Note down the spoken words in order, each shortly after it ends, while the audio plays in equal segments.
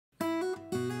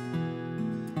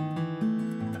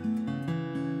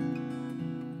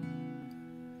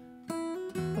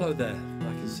Hello there.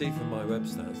 I can see from my web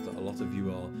stats that a lot of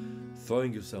you are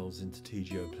throwing yourselves into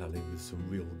TGO Planning with some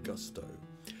real gusto.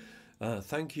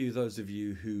 Thank you those of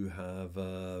you who have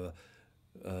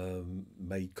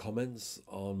made comments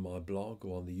on my blog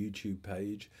or on the YouTube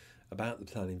page about the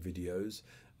planning videos,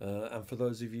 and for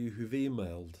those of you who've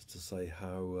emailed to say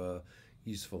how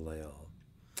useful they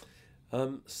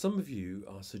are. Some of you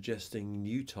are suggesting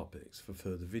new topics for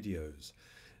further videos,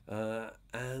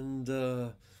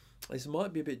 and this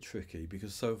might be a bit tricky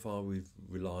because so far we've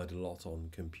relied a lot on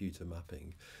computer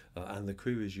mapping, and the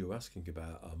queries you're asking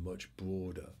about are much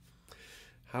broader.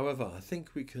 However, I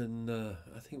think we can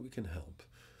help.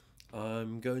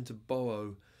 I'm going to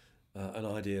borrow an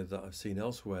idea that I've seen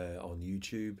elsewhere on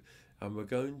YouTube, and we're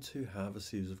going to have a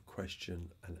series of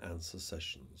question and answer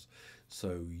sessions.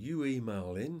 So you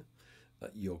email in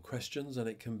your questions, and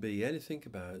it can be anything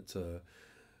about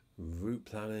route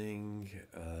planning,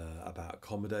 about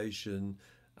accommodation,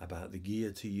 about the gear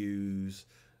to use,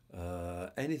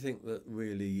 anything that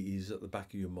really is at the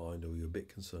back of your mind or you're a bit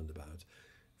concerned about.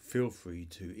 Feel free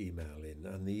to email in,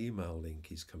 and the email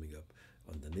link is coming up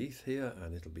underneath here,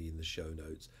 and it'll be in the show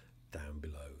notes down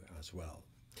below as well.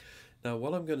 Now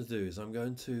what I'm going to do is I'm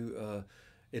going to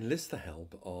enlist the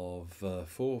help of 4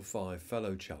 or 5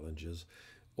 fellow challengers,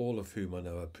 all of whom I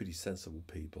know are pretty sensible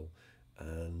people,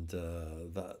 and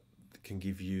that can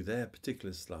give you their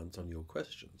particular slant on your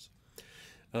questions.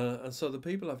 And so the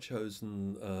people I've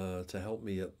chosen to help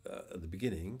me at the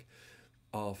beginning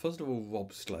are, first of all,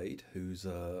 Rob Slade, who's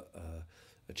a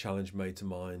challenge mate of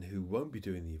mine who won't be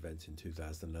doing the event in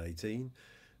 2018.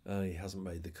 He hasn't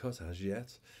made the cut as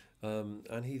yet,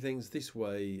 and he thinks this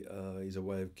way is a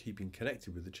way of keeping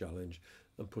connected with the challenge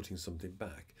and putting something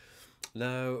back.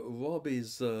 Now, Rob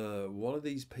is one of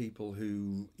these people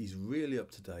who is really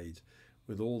up to date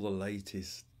with all the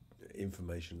latest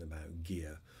information about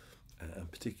gear,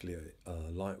 and particularly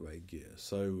lightweight gear.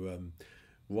 So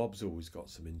Rob's always got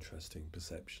some interesting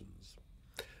perceptions.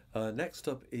 Next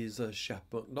up is Shap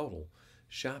McDonald.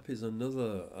 Shap is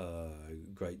another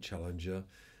great challenger,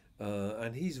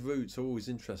 and his routes are always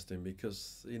interesting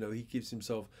because, you know, he gives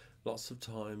himself lots of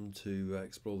time to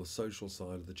explore the social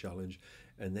side of the challenge,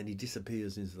 and then he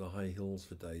disappears into the high hills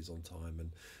for days on time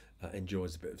and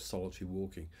enjoys a bit of solitary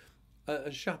walking.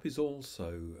 And Shap is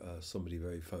also somebody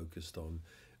very focused on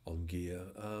gear,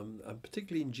 and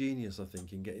particularly ingenious, I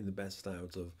think, in getting the best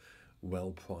out of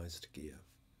well-priced gear.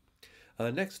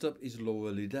 Next up is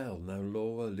Laura Liddell. Now,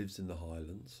 Laura lives in the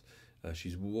Highlands.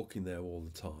 She's walking there all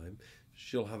the time.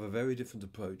 She'll have a very different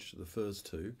approach to the first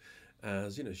two,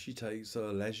 as you know, she takes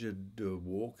a leisured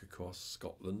walk across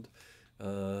Scotland,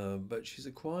 but she's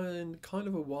acquiring kind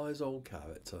of a wise old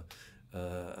character,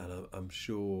 and I'm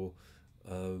sure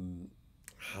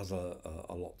has a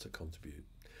lot to contribute.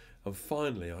 And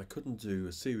finally, I couldn't do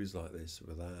a series like this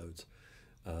without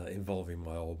involving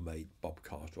my old mate Bob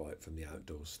Cartwright from the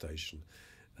Outdoor Station.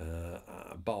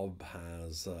 Bob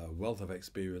has a wealth of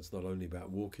experience not only about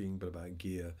walking but about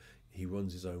gear. He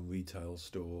runs his own retail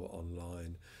store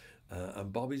online,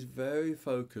 and Bob is very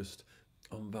focused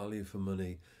on value for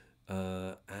money,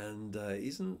 and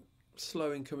isn't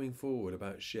slow in coming forward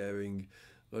about sharing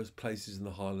those places in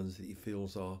the Highlands that he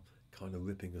feels are kind of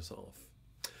ripping us off.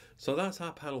 So that's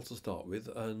our panel to start with,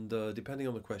 and depending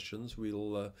on the questions,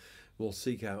 we'll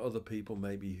seek out other people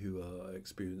maybe who are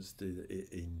experienced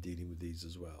in dealing with these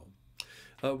as well.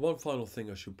 One final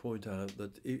thing I should point out,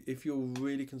 that if you're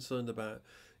really concerned about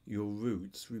your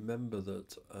routes, remember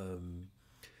that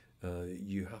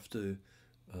you have to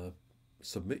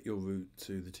submit your route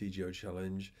to the TGO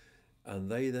Challenge,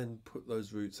 and they then put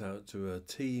those routes out to a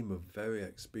team of very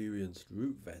experienced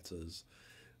route vetters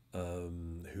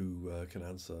who can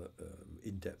answer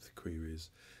in-depth queries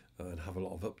and have a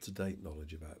lot of up-to-date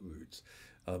knowledge about routes.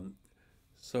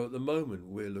 So at the moment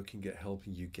we're looking at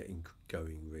helping you getting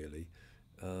going really,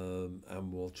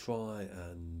 and we'll try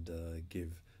and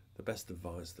give the best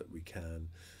advice that we can,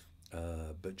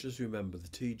 but just remember the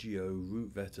TGO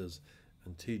route vetters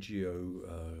and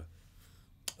TGO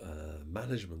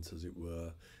management, as it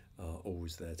were, are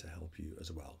always there to help you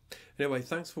as well. Anyway,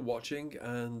 thanks for watching,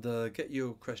 and get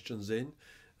your questions in.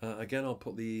 Again, I'll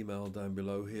put the email down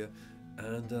below here,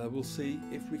 and we'll see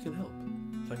if we can help.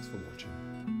 Thanks for watching.